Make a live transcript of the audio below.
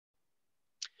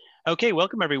Okay,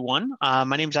 welcome everyone.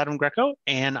 My name is Adam Greco,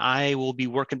 and I will be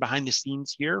working behind the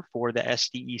scenes here for the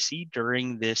SDEC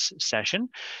during this session.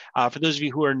 For those of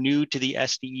you who are new to the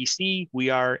SDEC, we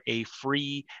are a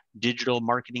free digital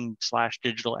marketing /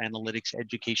 digital analytics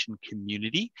education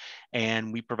community,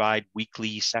 and we provide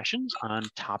weekly sessions on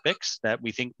topics that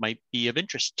we think might be of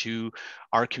interest to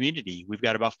our community. We've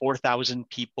got about 4,000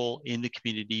 people in the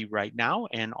community right now,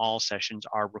 and all sessions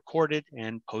are recorded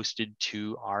and posted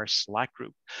to our Slack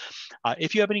group.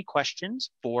 If you have any questions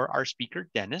for our speaker,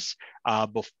 Dennis,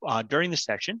 during the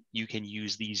session, you can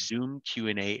use the Zoom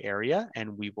Q&A area,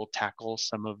 and we will tackle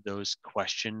some of those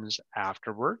questions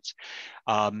afterwards.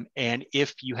 And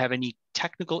if you have any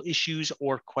technical issues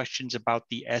or questions about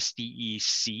the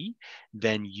SDEC,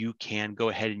 then you can go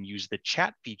ahead and use the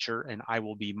chat feature, and I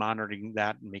will be monitoring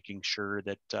that and making sure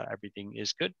that everything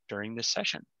is good during this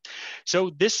session. So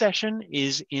this session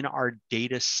is in our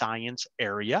data science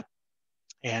area.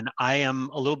 And I am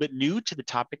a little bit new to the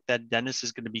topic that Dennis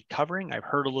is going to be covering. I've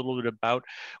heard a little bit about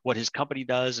what his company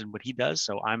does and what he does.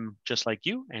 So I'm just like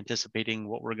you, anticipating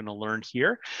what we're going to learn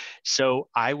here. So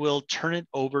I will turn it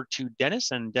over to Dennis.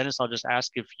 And Dennis, I'll just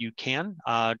ask if you can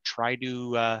try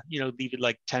to, leave it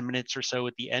like 10 minutes or so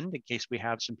at the end in case we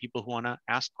have some people who want to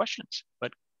ask questions.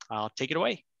 But I'll take it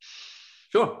away.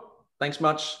 Sure. Thanks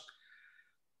much.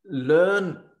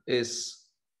 Learn is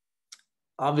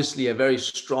obviously a very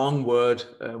strong word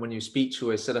when you speak to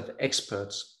a set of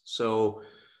experts. So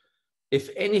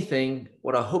if anything,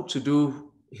 what I hope to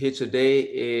do here today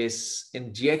is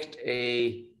inject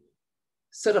a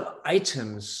set of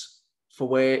items for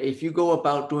where if you go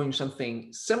about doing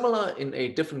something similar in a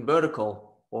different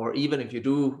vertical, or even if you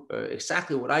do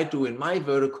exactly what I do in my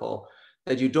vertical,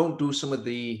 that you don't do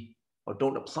or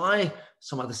don't apply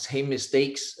some of the same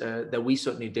mistakes that we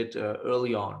certainly did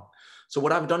early on. So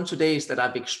what I've done today is that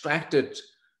I've extracted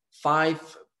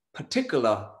 5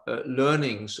 particular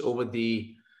learnings over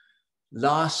the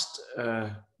last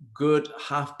good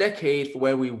half decade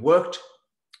where we worked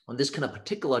on this kind of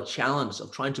particular challenge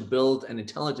of trying to build an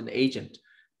intelligent agent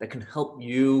that can help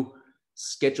you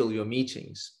schedule your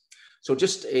meetings. So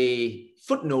just a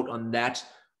footnote on that,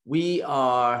 we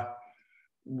are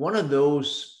one of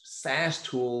those SaaS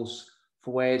tools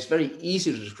for where it's very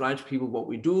easy to describe to people what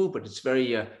we do, but it's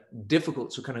very difficult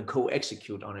to kind of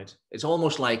co-execute on it. It's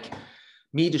almost like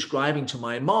me describing to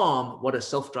my mom what a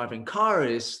self-driving car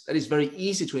is. That is very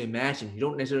easy to imagine. You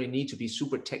don't necessarily need to be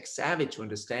super tech savvy to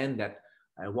understand that.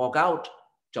 I walk out,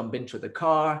 jump into the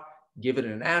car, give it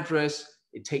an address.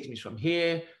 It takes me from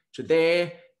here to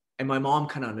there. And my mom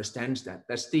kind of understands that.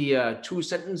 That's the 2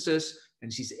 sentences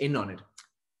and she's in on it.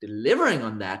 Delivering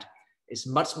on that is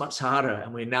much, much harder.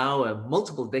 And we're now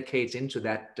multiple decades into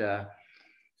that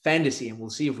fantasy, and we'll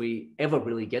see if we ever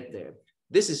really get there.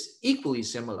 This is equally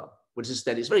similar, which is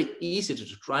that it's very easy to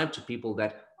describe to people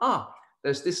that,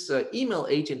 there's this email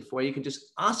agent where you can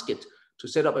just ask it to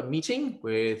set up a meeting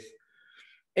with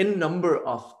n number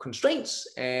of constraints.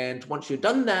 And once you've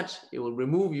done that, it will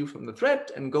remove you from the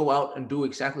thread and go out and do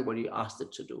exactly what you asked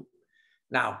it to do.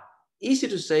 Now, easy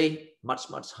to say, much,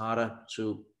 much harder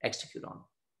to execute on.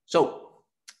 So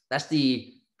that's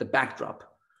the backdrop.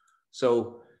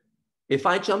 So if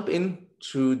I jump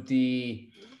into the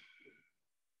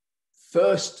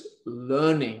first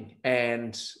learning,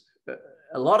 and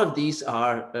a lot of these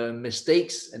are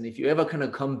mistakes, and if you ever kind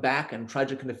of come back and try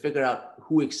to kind of figure out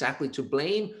who exactly to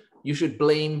blame, you should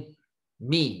blame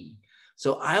me.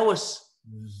 So I was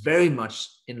very much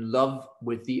in love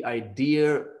with the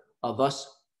idea of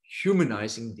us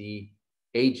humanizing the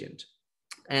agent.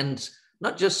 And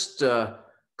not just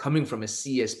coming from a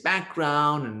CS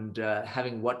background and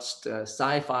having watched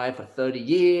sci-fi for 30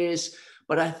 years,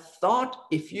 but I thought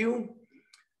if you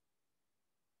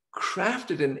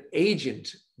crafted an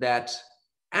agent that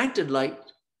acted like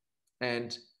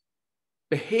and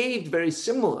behaved very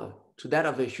similar to that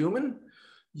of a human,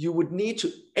 you would need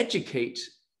to educate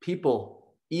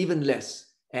people even less.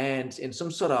 And in some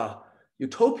sort of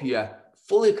utopia,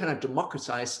 fully kind of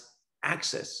democratize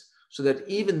access, so that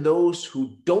even those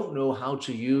who don't know how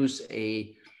to use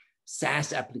a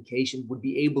SaaS application would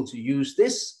be able to use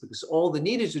this, because all they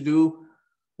needed to do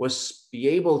was be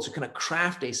able to kind of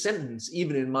craft a sentence,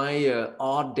 even in my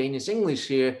odd Danish English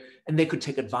here, and they could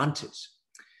take advantage.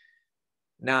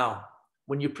 Now,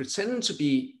 when you pretend to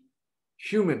be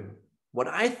human, what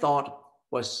I thought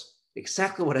was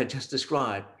exactly what I just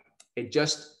described. It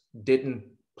just didn't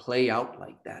play out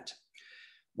like that.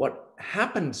 What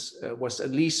happens was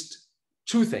at least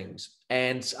 2 things,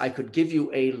 and I could give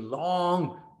you a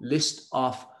long list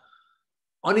of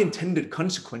unintended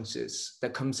consequences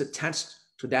that comes attached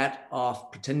to that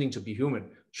of pretending to be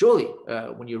human. surely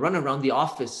when you run around the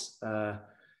office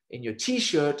in your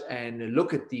t-shirt and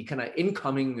look at the kind of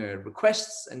incoming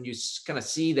requests, and you kind of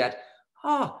see that,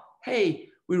 hey,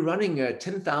 we're running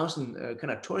 10,000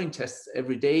 kind of Turing tests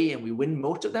every day and we win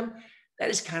most of them, that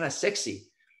is kind of sexy.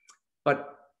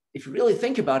 But if you really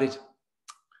think about it,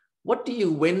 what do you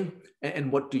win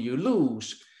and what do you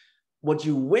lose? What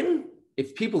you win,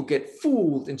 if people get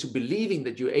fooled into believing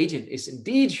that your agent is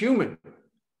indeed human,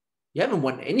 you haven't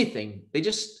won anything. They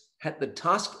just had the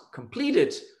task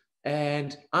completed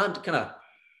and aren't kind of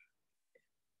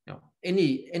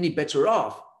any better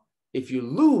off. If you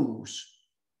lose,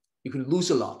 you can lose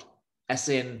a lot. As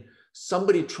in,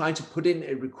 somebody trying to put in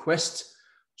a request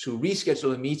to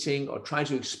reschedule a meeting, or try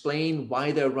to explain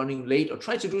why they're running late, or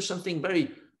try to do something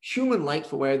very human-like,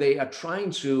 for where they are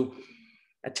trying to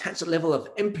attach a level of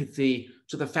empathy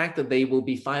to the fact that they will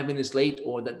be 5 minutes late,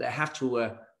 or that they have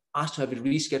to ask to have it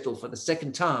rescheduled for the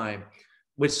second time,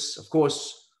 which of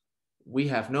course we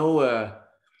have no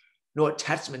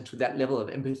attachment to that level of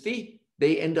empathy.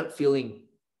 They end up feeling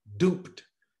duped.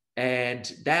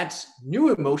 And that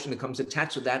new emotion that comes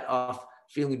attached to that of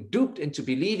feeling duped into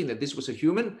believing that this was a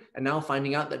human and now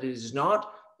finding out that it is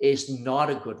not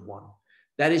a good one.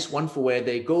 That is one for where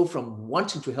they go from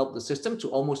wanting to help the system to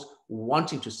almost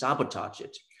wanting to sabotage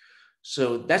it.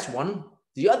 So that's one.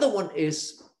 The other one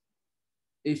is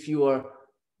if you are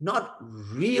not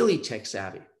really tech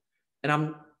savvy, and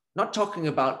I'm not talking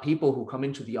about people who come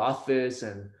into the office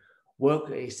and work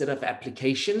a set of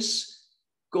applications,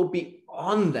 go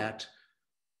beyond that,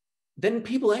 then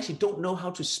people actually don't know how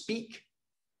to speak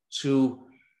to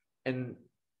an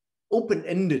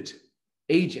open-ended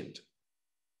agent.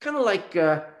 Kind of like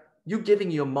you giving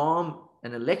your mom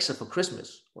an Alexa for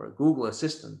Christmas, or a Google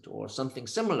Assistant or something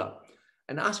similar,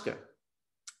 and ask her,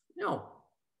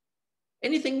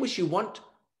 anything which you want,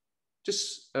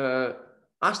 just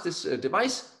ask this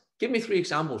device, give me 3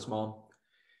 examples, Mom.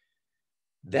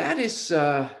 That is,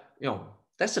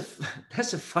 that's a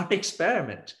fun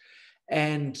experiment.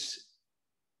 And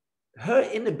her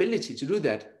inability to do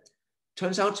that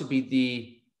turns out to be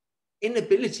the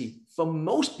inability for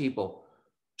most people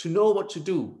to know what to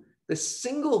do. The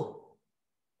single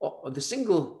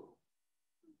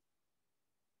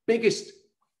biggest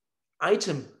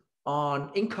item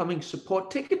on incoming support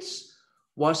tickets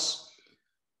was,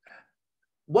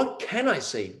 what can I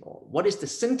say? Or what is the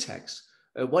syntax?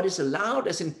 What is allowed?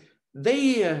 As in,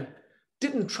 they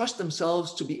didn't trust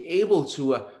themselves to be able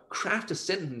to craft a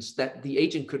sentence that the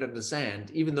agent could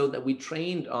understand, even though that we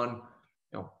trained on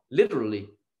literally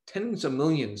tens of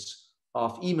millions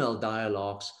of email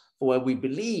dialogues for where we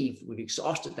believe we've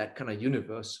exhausted that kind of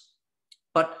universe.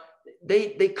 But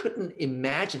they couldn't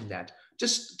imagine that.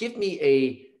 Just give me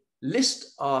a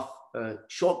list of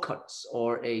shortcuts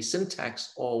or a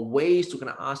syntax or ways to kind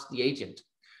of ask the agent.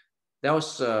 That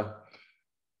was the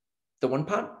one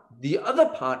part. The other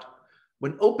part,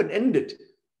 when open-ended,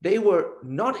 they were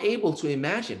not able to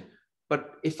imagine,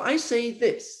 but if I say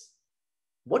this,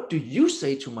 what do you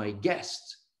say to my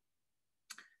guest?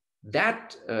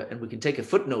 That, and we can take a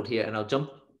footnote here and I'll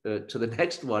jump to the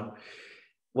next one,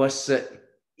 was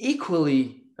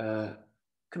equally kind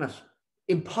of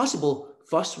impossible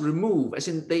for us to remove, as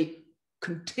in they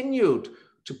continued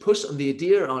to push on the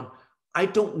idea on, I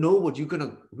don't know what you're going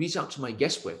to reach out to my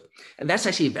guest with. And that's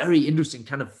actually a very interesting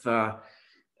kind of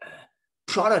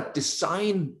product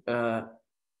design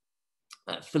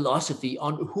philosophy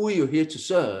on who you're here to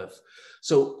serve.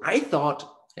 So I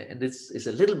thought, and this is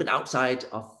a little bit outside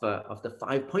of the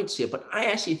 5 points here, but I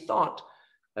actually thought,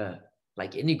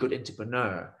 like any good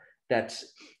entrepreneur, that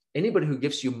anybody who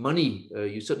gives you money,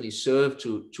 you certainly serve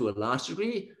to a large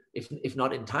degree, if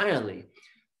not entirely.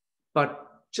 But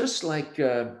just like,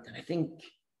 I think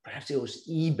perhaps it was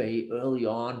eBay early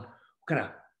on, kind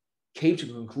of came to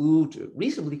conclude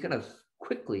reasonably kind of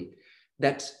quickly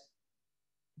that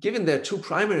given their 2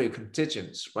 primary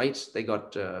constituents, right? They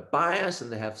got buyers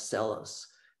and they have sellers.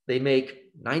 They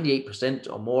make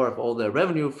 98% or more of all their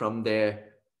revenue from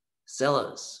their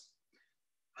sellers.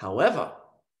 However,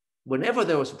 whenever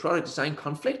there was a product design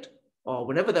conflict, or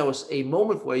whenever there was a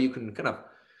moment where you can kind of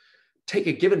take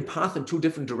a given path in 2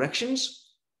 different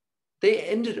directions, they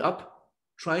ended up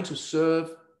trying to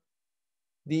serve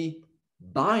the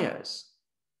buyers.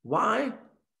 Why?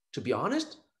 To be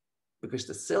honest, because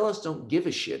the sellers don't give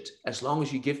a shit as long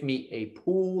as you give me a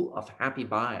pool of happy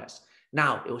buyers.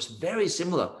 Now, it was very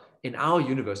similar in our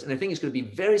universe, and I think it's going to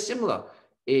be very similar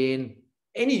in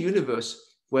any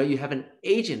universe where you have an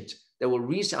agent that will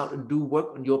reach out and do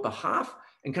work on your behalf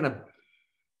and kind of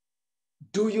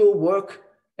do your work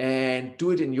and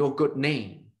do it in your good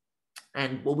name.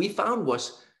 And what we found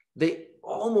was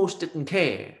almost didn't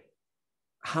care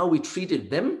how we treated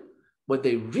them. What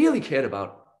they really cared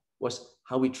about was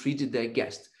how we treated their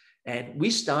guest. And we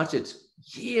started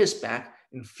years back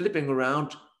in flipping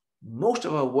around most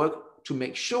of our work to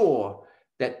make sure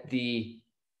that the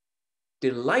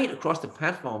delight across the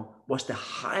platform was the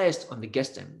highest on the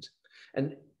guest end.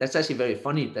 And that's actually very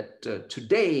funny that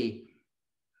today,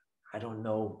 I don't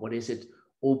know, what is it,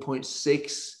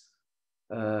 0.6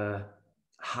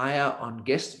 higher on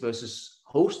guest versus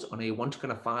host on a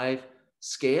 1:5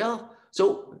 scale.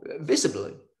 So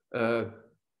visibly,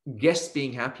 guests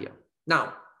being happier.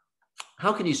 Now,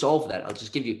 how can you solve that? I'll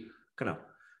just give you kind of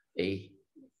a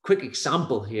quick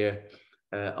example here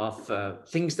of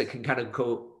things that can kind of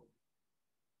go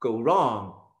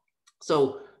wrong.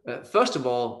 So first of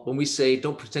all, when we say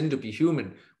don't pretend to be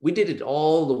human, we did it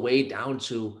all the way down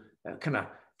to kind of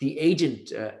the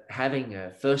agent having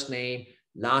a first name,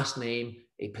 last name,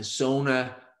 a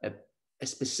persona, a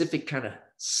specific kind of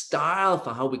style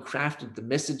for how we crafted the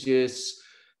messages,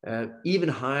 even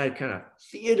hired kind of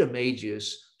theater majors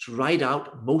to write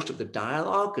out most of the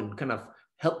dialogue and kind of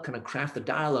help kind of craft the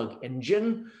dialogue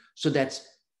engine so that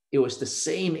it was the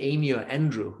same Amy or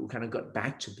Andrew who kind of got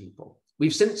back to people.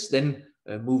 We've since then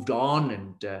moved on,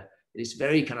 and it is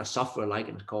very kind of software-like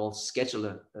and called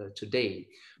Scheduler today.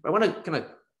 But I want to kind of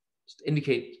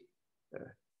indicate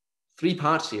three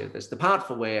parts here. There's the part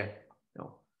for where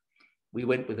we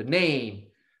went with a name,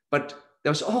 but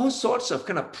there was all sorts of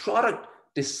kind of product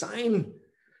design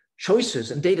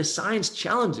choices and data science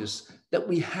challenges that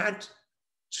we had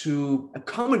to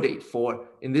accommodate for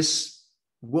in this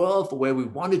world for where we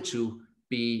wanted to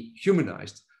be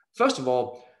humanized. First of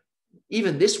all,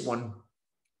 even this one,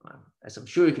 as I'm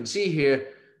sure you can see here,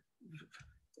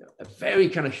 a very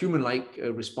kind of human-like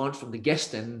response from the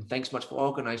guest. And thanks much for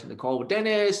organizing the call with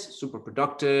Dennis, super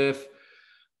productive.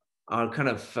 Our kind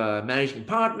of managing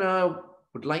partner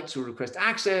would like to request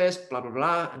access, blah, blah,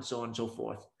 blah, and so on and so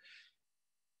forth.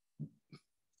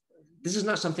 This is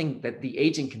not something that the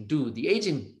agent can do. The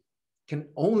agent can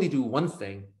only do one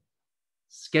thing,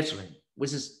 scheduling,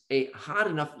 which is a hard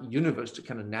enough universe to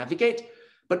kind of navigate.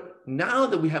 But now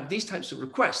that we have these types of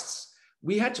requests,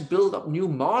 we had to build up new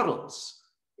models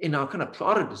in our kind of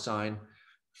product design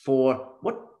for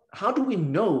how do we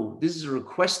know this is a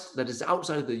request that is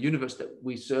outside of the universe that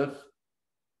we serve?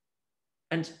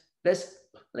 And there's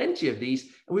plenty of these,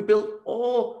 and we built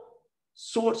all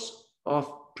sorts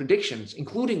of predictions,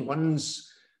 including ones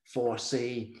for,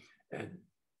 say,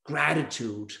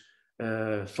 gratitude,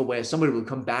 for where somebody will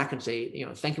come back and say,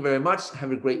 thank you very much,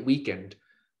 have a great weekend,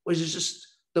 which is just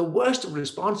the worst of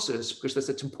responses because there's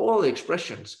the temporal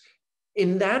expressions.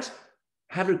 In that,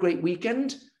 have a great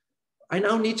weekend, I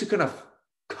now need to kind of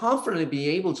confidently be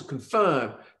able to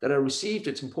confirm that I received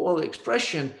a temporal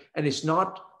expression and it's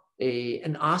not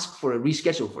an ask for a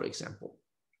reschedule, for example.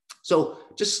 So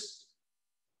just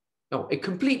a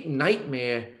complete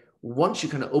nightmare once you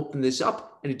kind of open this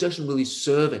up, and it doesn't really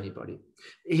serve anybody.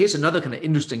 Here's another kind of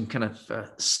interesting kind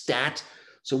of stat.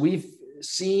 So we've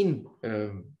seen,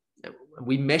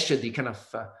 we measure the kind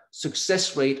of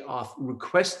success rate of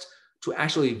request to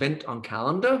actual event on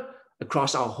calendar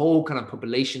across our whole kind of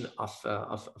population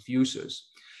of users.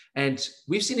 And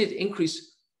we've seen it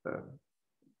increase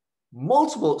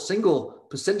multiple single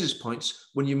percentage points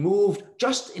when you moved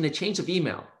just in a change of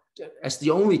email as the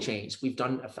only change. We've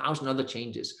done 1,000 other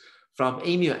changes from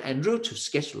Amy or Andrew to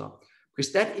Scheduler,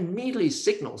 because that immediately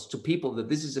signals to people that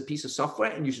this is a piece of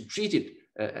software and you should treat it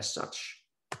as such.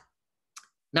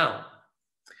 Now,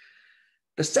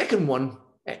 the second one,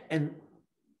 and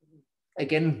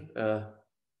again,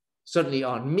 certainly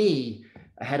on me,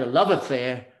 I had a love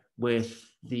affair with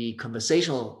the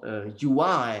conversational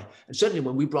UI. And certainly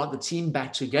when we brought the team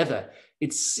back together,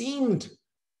 it seemed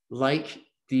like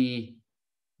the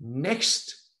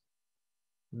next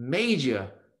major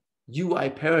UI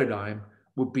paradigm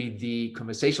would be the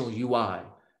conversational UI.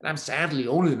 And I'm sadly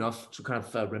old enough to kind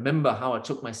of remember how I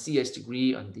took my CS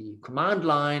degree on the command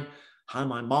line, how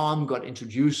my mom got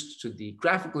introduced to the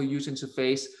graphical user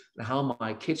interface, and how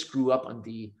my kids grew up on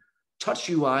the touch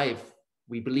UI, if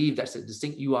we believe that's a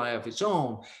distinct UI of its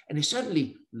own. And it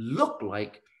certainly looked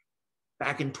like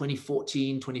back in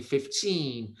 2014,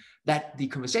 2015, that the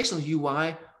conversational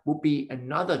UI would be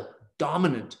another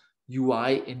dominant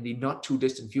UI in the not too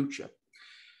distant future.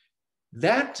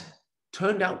 That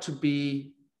turned out to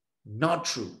be not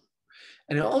true.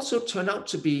 And it also turned out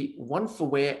to be one for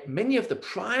where many of the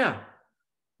prior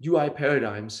UI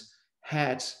paradigms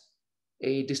had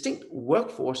a distinct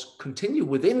workforce continue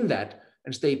within that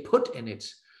and stay put in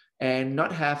it and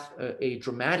not have a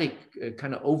dramatic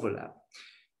kind of overlap.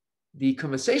 The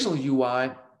conversational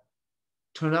UI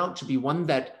turned out to be one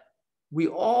that we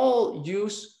all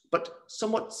use, but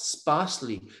somewhat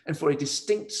sparsely and for a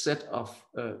distinct set of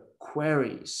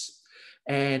queries.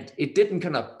 And it didn't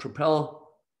kind of propel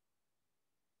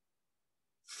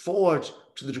forward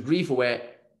to the degree for where,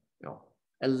 you know,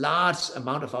 a large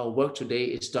amount of our work today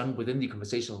is done within the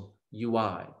conversational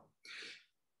UI.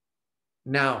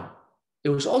 Now, it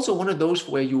was also one of those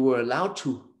where you were allowed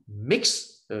to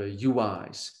mix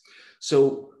UIs.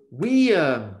 So we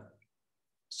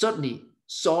certainly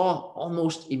saw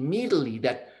almost immediately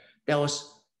that there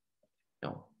was, you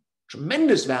know,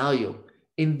 tremendous value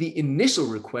in the initial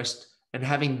request and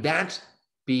having that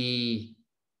be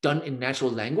done in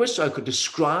natural language. So I could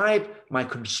describe my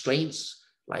constraints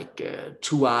like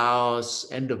 2 hours,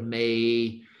 end of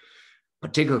May,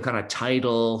 particular kind of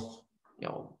title, you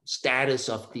know, status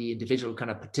of the individual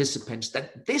kind of participants,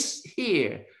 that this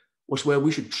here was where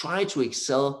we should try to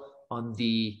excel on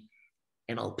the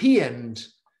NLP end,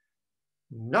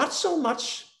 not so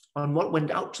much on what went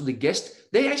out to the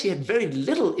guest. They actually had very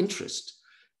little interest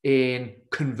in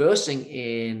conversing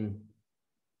in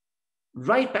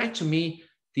write back to me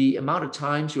the amount of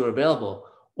times you're available,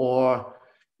 or,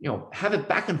 you know, have it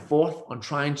back and forth on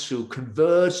trying to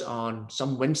converge on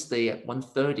some Wednesday at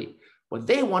 1:30. What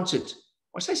they wanted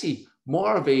was actually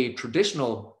more of a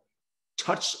traditional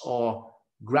touch or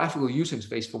graphical user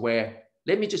interface for where,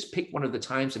 let me just pick one of the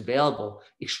times available,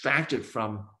 extracted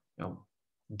from, you know,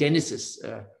 Dennis's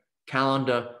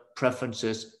calendar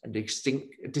preferences and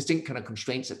distinct kind of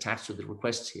constraints attached to the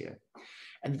requests here.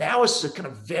 And that was kind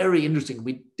of very interesting.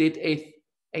 We did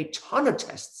a ton of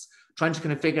tests trying to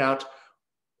kind of figure out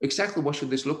exactly what should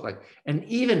this look like. And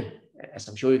even, as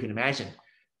I'm sure you can imagine,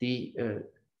 the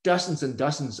dozens and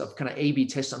dozens of kind of A/B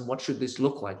tests on what should this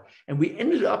look like. And we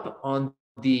ended up on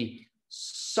the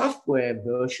software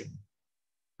version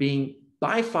being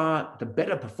by far the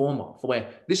better performer, for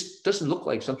where this doesn't look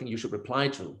like something you should reply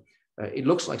to. It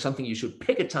looks like something you should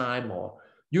pick a time or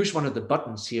use one of the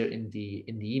buttons here in the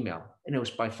email. And it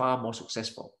was by far more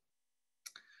successful.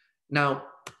 Now,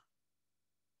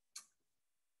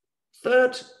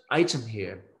 third item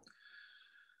here,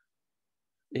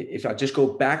 if I just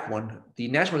go back one, the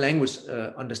natural language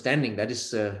understanding, that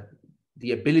is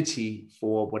the ability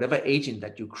for whatever agent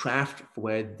that you craft for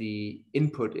where the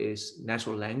input is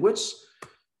natural language,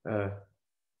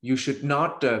 you should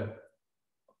not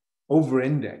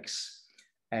over-index.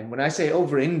 And when I say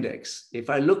over-index, if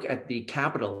I look at the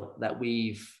capital that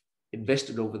we've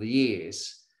invested over the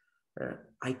years,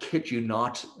 I kid you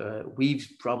not, we've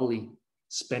probably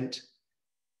spent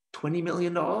 $20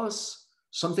 million,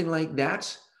 something like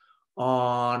that,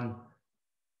 on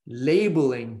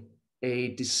labeling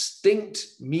a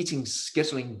distinct meeting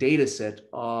scheduling data set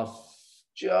of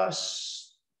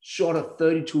just short of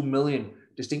 32 million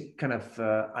distinct kind of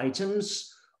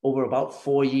items over about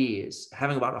 4 years,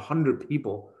 having about 100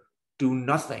 people do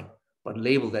nothing but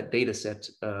label that data set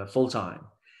full-time.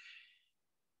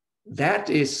 That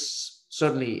is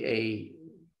certainly a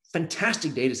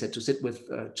fantastic data set to sit with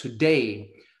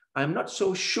today. I'm not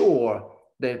so sure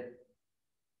that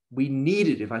we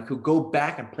needed, if I could go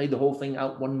back and play the whole thing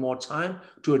out one more time,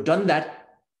 to have done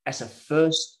that as a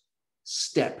first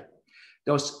step.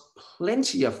 There was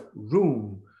plenty of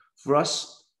room for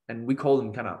us, and we call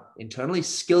them kind of internally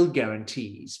skill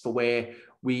guarantees, for where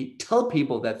we tell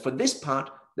people that for this part,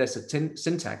 there's a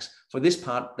syntax, for this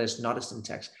part, there's not a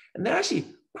syntax. And they're actually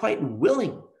quite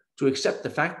willing to accept the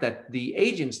fact that the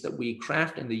agents that we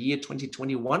craft in the year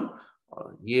 2021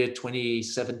 or year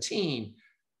 2017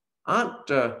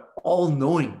 aren't all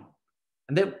knowing.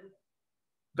 And they're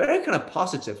very kind of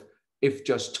positive if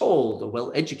just told, or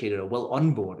well educated, or well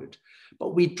onboarded.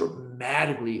 But we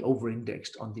dramatically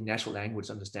over-indexed on the natural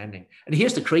language understanding. And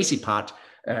here's the crazy part.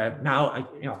 Now,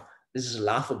 this is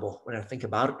laughable when I think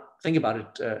about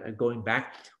it. Going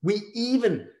back, we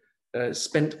even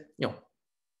spent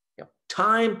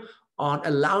time on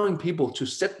allowing people to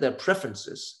set their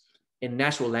preferences in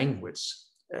natural language,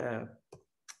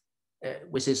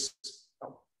 which is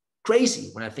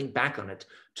crazy when I think back on it.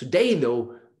 Today,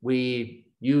 though, we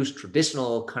use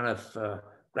traditional kind of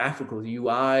graphical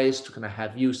UIs to kind of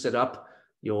have you set up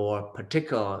your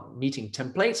particular meeting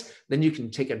templates. Then you can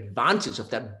take advantage of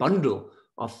that bundle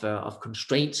of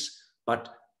constraints,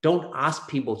 but don't ask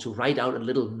people to write out a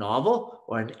little novel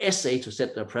or an essay to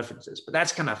set their preferences. But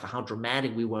that's kind of how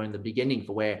dramatic we were in the beginning,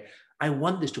 for where I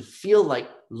want this to feel like,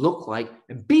 look like,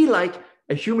 and be like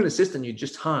a human assistant you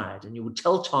just hired, and you would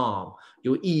tell Tom,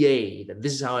 your EA, that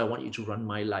this is how I want you to run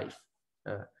my life.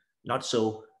 Not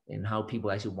so in how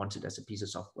people actually want it as a piece of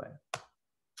software.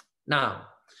 Now,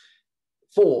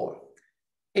 4,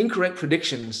 incorrect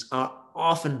predictions are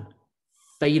often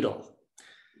fatal.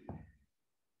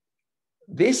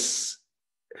 This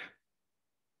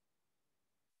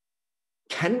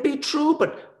can be true,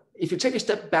 but if you take a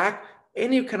step back,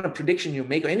 any kind of prediction you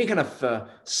make or any kind of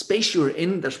space you're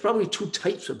in, there's probably two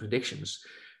types of predictions.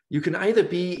 You can either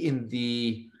be in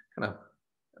the kind of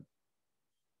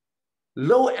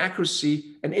low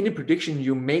accuracy and any prediction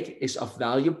you make is of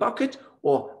value bucket,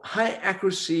 or high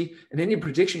accuracy and any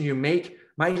prediction you make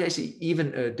might actually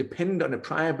even depend on a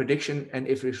prior prediction, and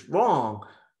if it's wrong,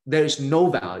 there is no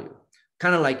value.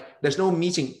 Kind of like there's no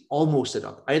meeting almost set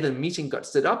up. Either the meeting got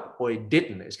set up or it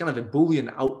didn't. It's kind of a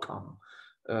Boolean outcome.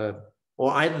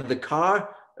 Or either the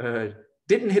car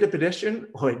didn't hit a pedestrian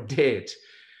or it did.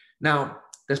 Now,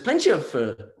 there's plenty of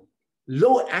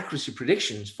low accuracy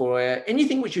predictions for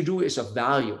anything which you do is of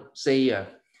value. Say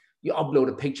you upload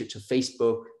a picture to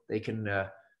Facebook, they can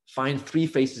find 3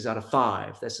 faces out of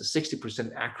 5. That's a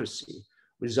 60% accuracy,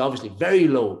 which is obviously very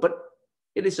low, but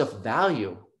it is of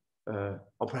value.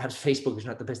 Or perhaps Facebook is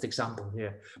not the best example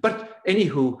here. But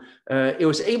anywho, it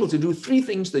was able to do 3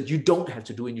 things that you don't have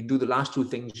to do, and you do the last 2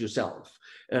 things yourself.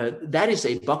 That is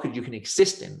a bucket you can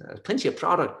exist in. There's plenty of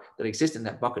product that exists in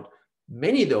that bucket.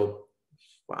 Many, though,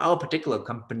 for our particular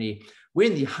company,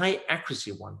 we're in the high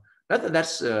accuracy one. Not that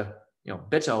that's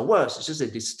better or worse. It's just a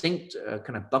distinct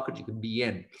kind of bucket you can be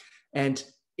in. And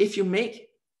if you make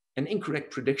an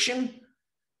incorrect prediction,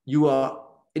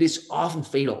 it is often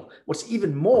fatal. What's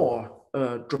even more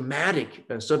dramatic,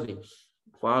 certainly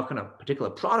for our kind of particular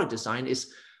product design,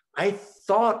 is I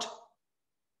thought,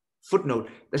 footnote,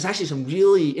 there's actually some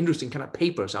really interesting kind of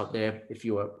papers out there, if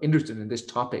you are interested in this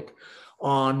topic,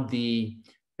 on the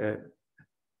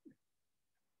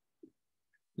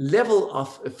level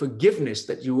of forgiveness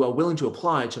that you are willing to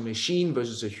apply to a machine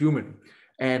versus a human.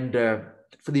 And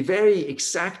for the very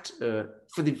exact, for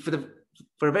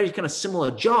a very kind of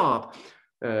similar job,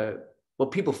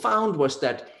 what people found was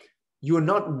that you are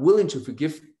not willing to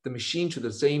forgive the machine to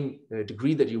the same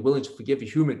degree that you're willing to forgive a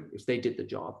human if they did the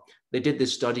job. They did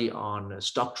this study on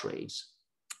stock trades.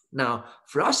 Now,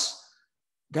 for us,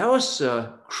 that was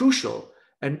crucial.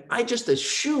 And I just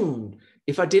assumed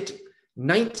if I did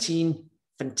 19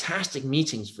 fantastic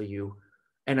meetings for you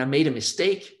and I made a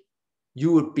mistake,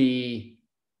 you would be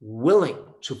willing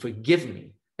to forgive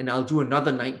me and I'll do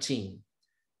another 19.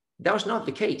 That was not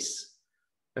the case.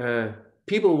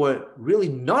 People were really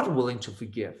not willing to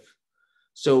forgive.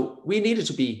 So we needed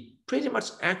to be pretty much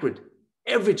accurate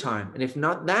every time. And if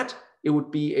not that, it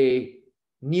would be a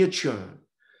near churn.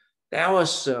 That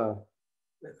was a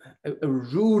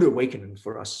rude awakening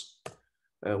for us.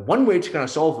 One way to kind of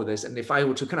solve for this, and if I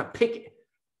were to kind of pick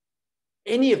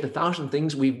any of the 1,000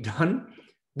 things we've done,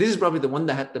 this is probably the one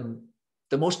that had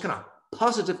the most kind of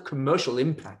positive commercial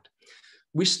impact.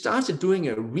 We started doing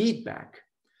a read back.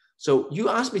 So you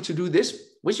asked me to do this,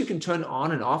 which you can turn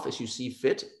on and off as you see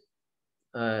fit,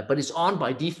 but it's on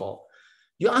by default.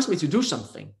 You asked me to do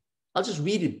something. I'll just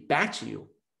read it back to you.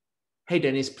 Hey,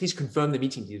 Dennis, please confirm the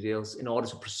meeting details in order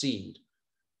to proceed.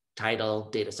 Title,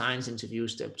 data science interview,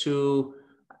 step 2.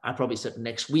 I probably said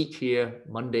next week here,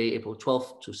 Monday, April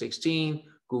 12th to 16th,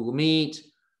 Google Meet,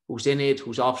 who's in it,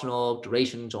 who's optional,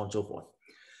 duration, so on and so forth.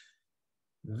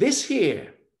 This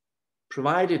here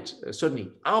provided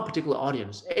certainly our particular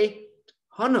audience a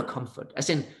ton of comfort, as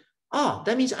in,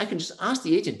 that means I can just ask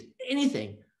the agent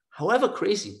anything, however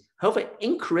crazy, however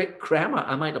incorrect grammar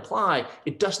I might apply,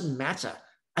 it doesn't matter.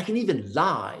 I can even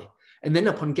lie. And then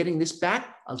upon getting this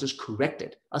back, I'll just correct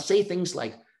it. I'll say things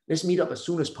like, let's meet up as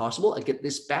soon as possible. I'll get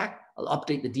this back. I'll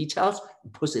update the details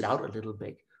and push it out a little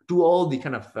bit. Do all the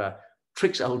kind of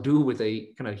tricks I'll do with a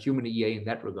kind of human EA in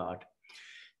that regard.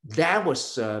 That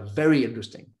was very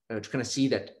interesting to kind of see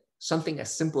that something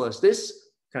as simple as this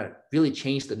kind of really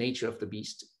changed the nature of the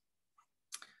beast.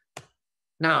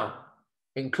 Now,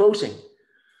 in closing,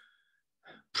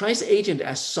 price agent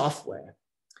as software.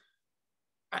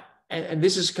 And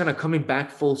this is kind of coming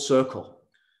back full circle.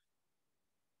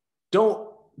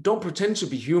 Don't pretend to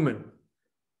be human.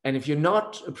 And if you're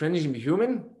not pretending to be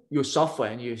human, you're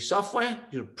software. And your software,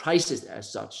 you price it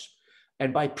as such.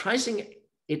 And by pricing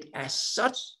it as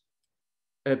such,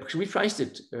 because we priced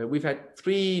it, we've had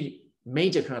 3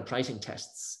 major kind of pricing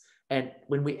tests. And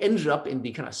when we ended up in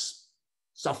the kind of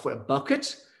software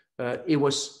bucket, it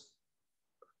was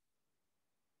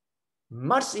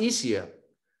much easier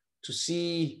to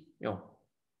see,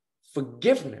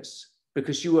 forgiveness,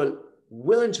 because you are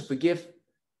willing to forgive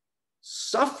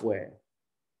software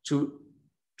to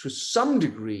some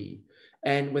degree.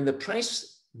 And when the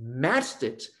price matched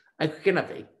it, I could kind of,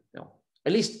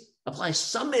 at least apply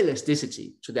some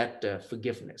elasticity to that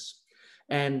forgiveness.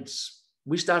 And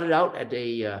we started out at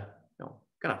a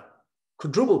kind of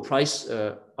quadruple price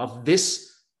of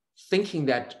this, thinking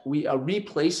that we are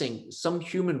replacing some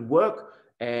human work,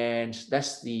 and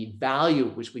that's the value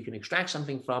which we can extract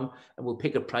something from, and we'll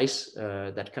pick a price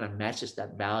that kind of matches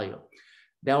that value.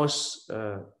 That was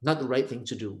not the right thing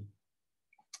to do.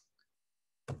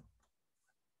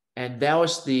 And that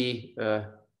was the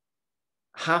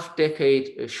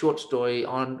half-decade short story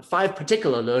on 5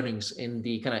 particular learnings in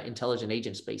the kind of intelligent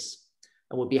agent space.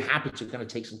 And we'll be happy to kind of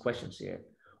take some questions here,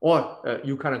 or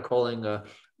you kind of calling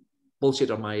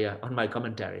bullshit on my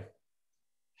commentary.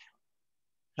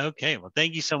 Okay, well,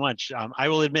 thank you so much. I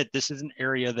will admit this is an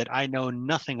area that I know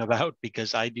nothing about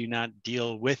because I do not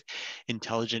deal with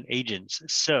intelligent agents.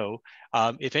 So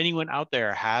if anyone out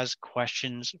there has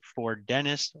questions for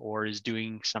Dennis or is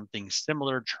doing something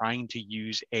similar, trying to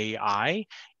use AI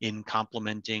in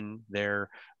complementing their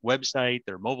website,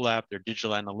 their mobile app, their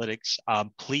digital analytics,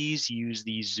 please use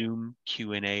the Zoom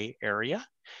Q&A area.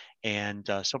 And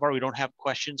so far we don't have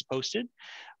questions posted,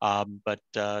 but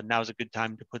now is a good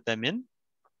time to put them in.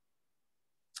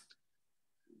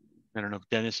 I don't know if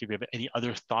Dennis, if you have any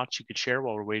other thoughts you could share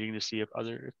while we're waiting to see if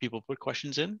people put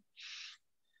questions in.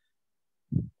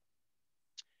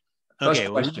 Okay,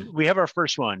 well, we have our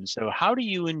first one. So how do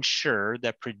you ensure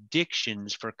that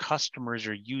predictions for customers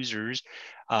or users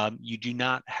you do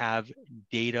not have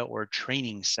data or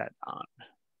training set on?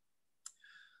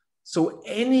 So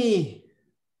any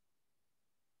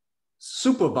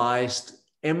supervised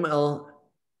ML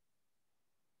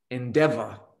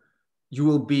endeavor, you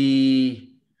will be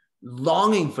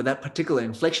longing for that particular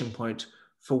inflection point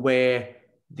for where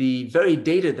the very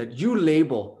data that you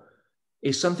label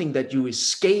is something that you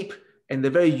escape, and the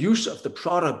very use of the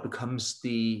product becomes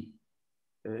the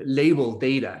label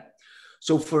data.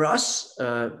 So for us,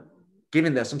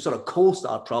 given there's some sort of cold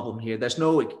start problem here, there's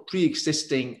no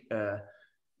pre-existing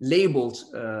labeled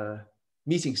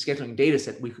meeting scheduling data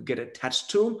set we could get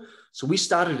attached to. So we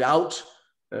started out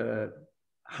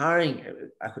hiring.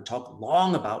 I could talk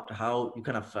long about how you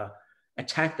kind of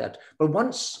attack that. But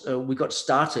once we got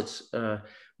started,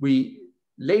 we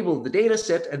labeled the data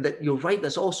set, and that you're right,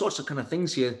 there's all sorts of kind of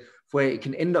things here where it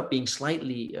can end up being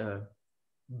slightly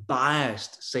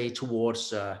biased, say,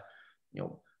 towards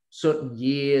certain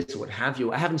years or what have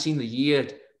you. I haven't seen the year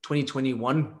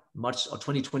 2021 much or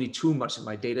 2022 much in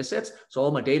my data sets. So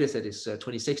all my data set is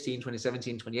 2016,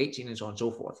 2017, 2018, and so on and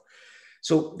so forth.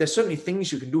 So there's certainly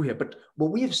things you can do here. But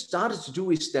what we have started to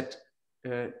do is that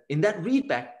in that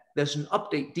readback, there's an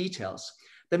update details.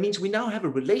 That means we now have a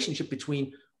relationship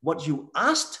between what you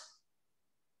asked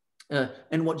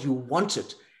and what you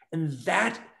wanted. And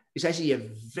that is actually a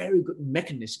very good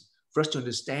mechanism for us to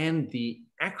understand the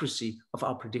accuracy of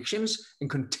our predictions and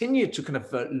continue to kind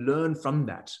of learn from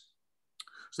that.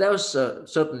 So that was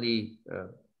certainly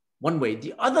one way.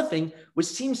 The other thing, which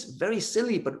seems very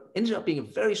silly, but ended up being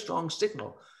a very strong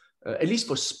signal, at least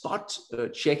for spot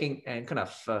checking and kind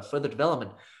of further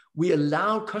development, we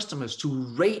allow customers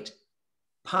to rate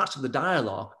parts of the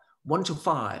dialogue 1 to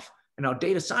 5. And our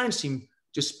data science team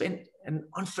just spent an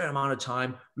unfair amount of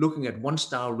time looking at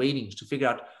 1-star ratings to figure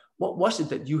out what was it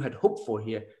that you had hoped for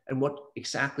here and what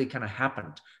exactly kind of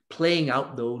happened, playing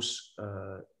out those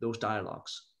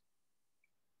dialogues.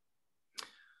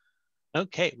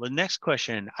 Okay, well, next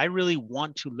question. I really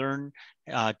want to learn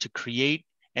to create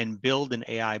and build an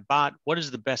AI bot. What is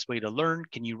the best way to learn?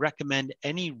 Can you recommend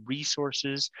any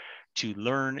resources to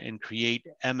learn and create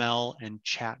ML and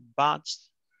chat bots?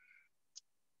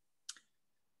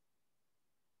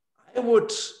 I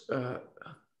would,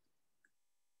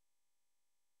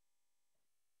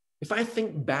 if I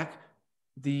think back,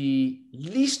 the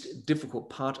least difficult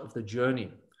part of the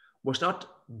journey was not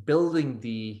building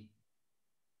the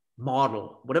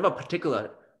model, whatever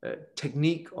particular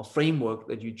technique or framework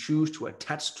that you choose to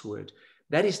attach to it.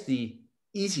 That is the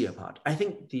easier part. I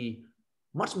think the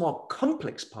much more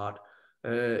complex part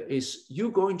is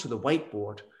you going to the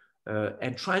whiteboard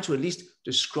and try to at least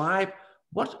describe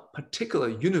what particular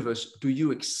universe do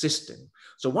you exist in.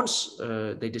 So once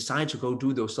they decide to go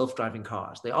do those self-driving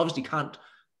cars, they obviously can't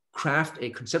craft a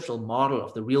conceptual model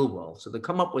of the real world. So they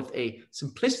come up with a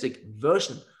simplistic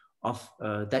version of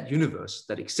that universe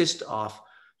that exists of,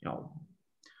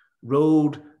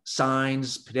 road,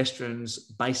 signs, pedestrians,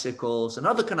 bicycles, and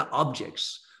other kind of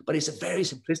objects. But it's a very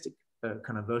simplistic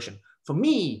kind of version. For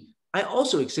me, I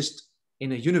also exist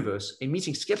in a universe, a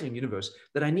meeting scheduling universe,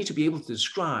 that I need to be able to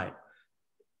describe.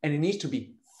 And it needs to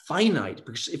be finite,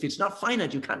 because if it's not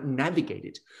finite, you can't navigate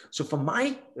it. So for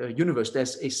my universe,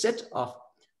 there's a set of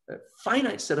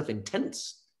finite set of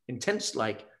intents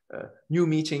like new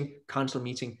meeting, cancel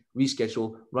meeting,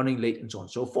 reschedule, running late, and so on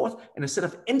and so forth, and a set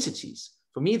of entities.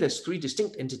 For me, there's 3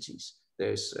 distinct entities.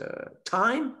 There's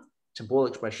time, temporal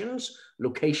expressions,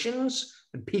 locations,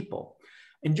 and people.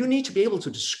 And you need to be able to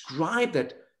describe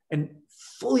that and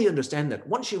fully understand that.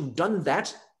 Once you've done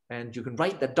that and you can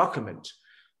write that document,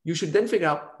 you should then figure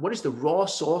out what is the raw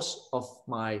source of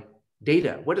my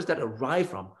data? Where does that arrive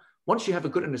from? Once you have a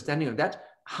good understanding of that,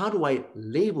 how do I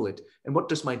label it? And what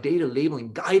does my data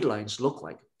labeling guidelines look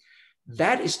like?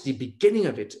 That is the beginning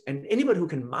of it. And anybody who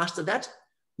can master that,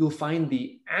 you'll find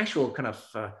the actual kind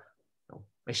of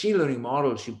machine learning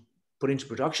models you put into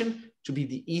production to be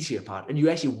the easier part. And you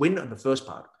actually win on the first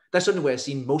part. That's certainly where I've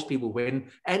seen most people win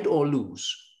and or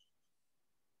lose.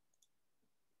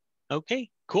 Okay,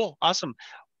 cool. Awesome.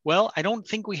 Well, I don't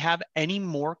think we have any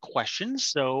more questions,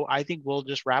 so I think we'll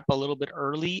just wrap a little bit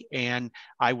early, and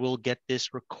I will get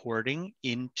this recording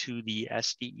into the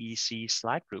SDEC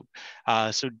Slack group.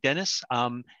 So Dennis,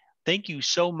 thank you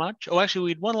so much. Oh, actually,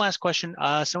 we had one last question.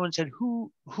 Someone said,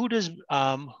 who does,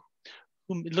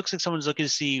 it looks like someone's looking to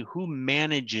see who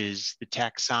manages the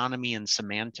taxonomy and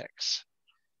semantics.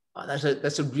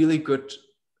 That's a really good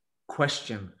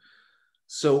question.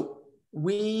 So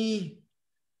we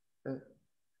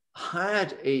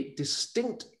hired a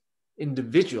distinct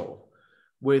individual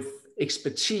with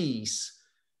expertise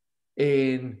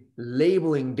in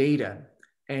labeling data,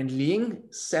 and Ling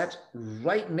sat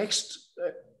right next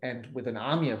and with an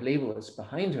army of labelers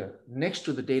behind her next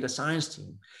to the data science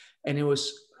team, and it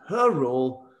was her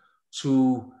role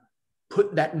to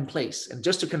put that in place. And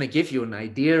just to kind of give you an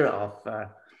idea of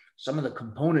some of the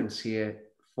components here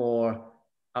for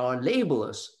our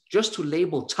labelers, just to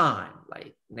label time,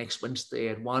 like next Wednesday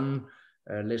at 1,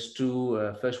 let's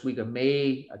do first week of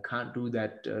May, I can't do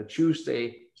that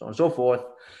Tuesday, so on and so forth.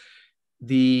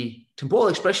 The temporal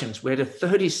expressions, we had a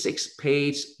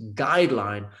 36-page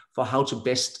guideline for how to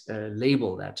best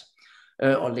label that,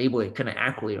 or label it kind of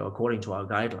accurately or according to our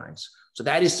guidelines. So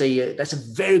that's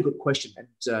a very good question.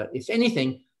 And if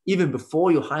anything, even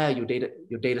before you hire your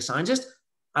data scientist,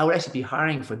 I would actually be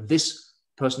hiring for this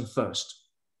person first.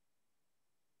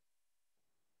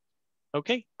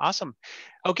 Okay, awesome.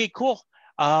 Okay, cool.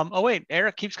 Oh wait,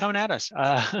 Eric keeps coming at us.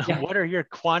 Yeah. What are your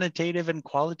quantitative and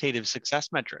qualitative success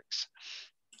metrics?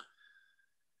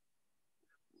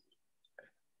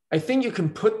 I think you can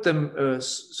put them,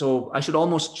 so I should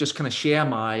almost just kind of share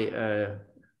my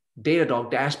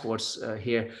Datadog dashboards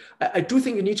here. I do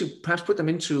think you need to perhaps put them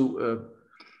into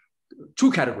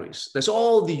two categories. There's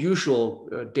all the usual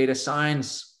data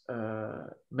science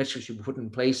metrics you put in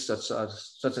place,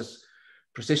 such as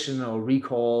precision or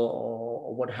recall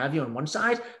or what have you on one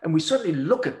side. And we certainly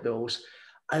look at those.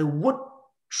 I would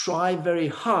try very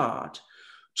hard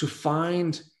to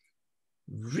find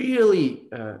really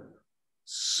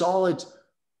solid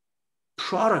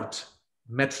product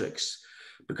metrics,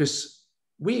 because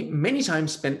we many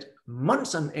times spent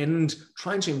months on end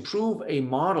trying to improve a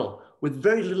model with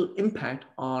very little impact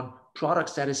on product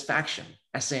satisfaction.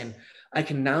 As in, I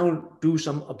can now do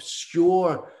some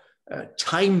obscure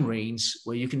time range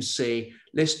where you can say,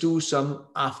 let's do some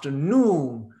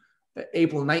afternoon,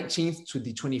 April 19th to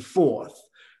the 24th,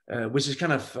 which is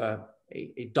kind of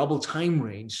a double time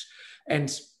range. And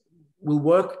we'll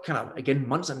work kind of, again,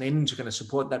 months on end to kind of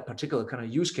support that particular kind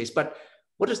of use case. But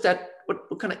what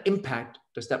kind of impact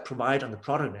does that provide on the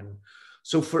product end?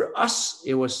 So for us,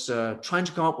 it was trying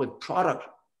to come up with product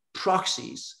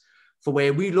proxies for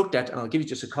where we looked at, and I'll give you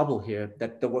just a couple here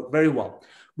that work very well.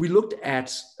 We looked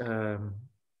at, what's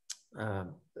the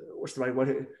right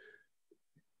word?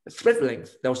 Thread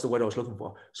length, that was the word I was looking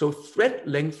for. So thread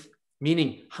length,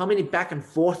 meaning how many back and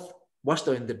forth was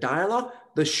there in the dialogue.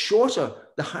 The shorter,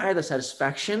 the higher the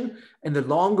satisfaction, and the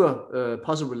longer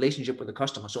positive relationship with the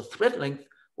customer. So thread length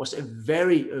was a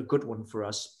very good one for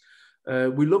us.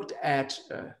 We looked at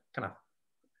kind of,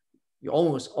 you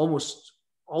almost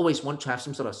always want to have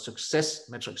some sort of success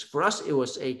metrics. For us, it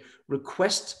was a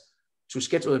request to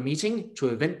schedule a meeting to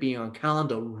event being on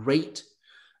calendar rate.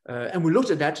 And we looked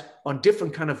at that on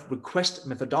different kind of request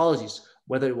methodologies,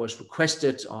 whether it was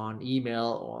requested on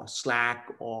email or Slack,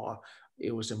 or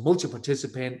it was a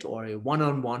multi-participant or a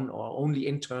one-on-one or only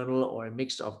internal or a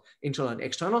mix of internal and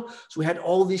external. So we had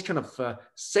all these kind of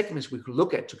segments we could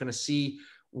look at to kind of see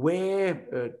where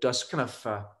does kind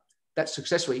of that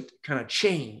success rate kind of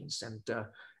change. And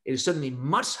it is certainly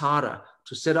much harder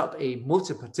to set up a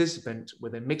multi-participant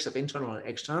with a mix of internal and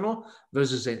external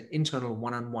versus an internal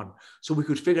one-on-one. So we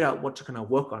could figure out what to kind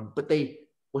of work on. But they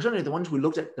were certainly the ones we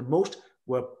looked at the most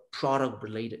were product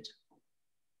related.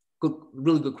 Good,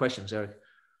 really good questions, Eric.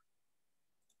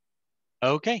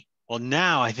 Okay, Well,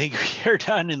 now I think we're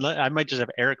done, and I might just have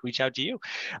Eric reach out to you.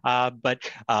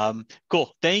 But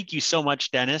cool. Thank you so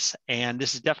much, Dennis. And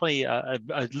this is definitely a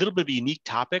little bit of a unique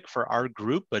topic for our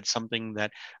group, but something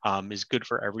that is good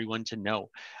for everyone to know.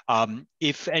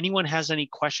 If anyone has any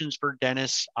questions for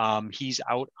Dennis, he's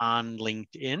out on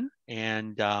LinkedIn,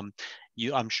 and I'm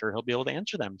sure he'll be able to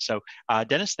answer them. So,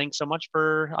 Dennis, thanks so much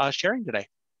for sharing today.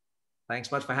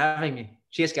 Thanks much for having me.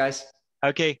 Cheers, guys.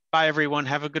 Okay, bye everyone.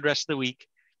 Have a good rest of the week.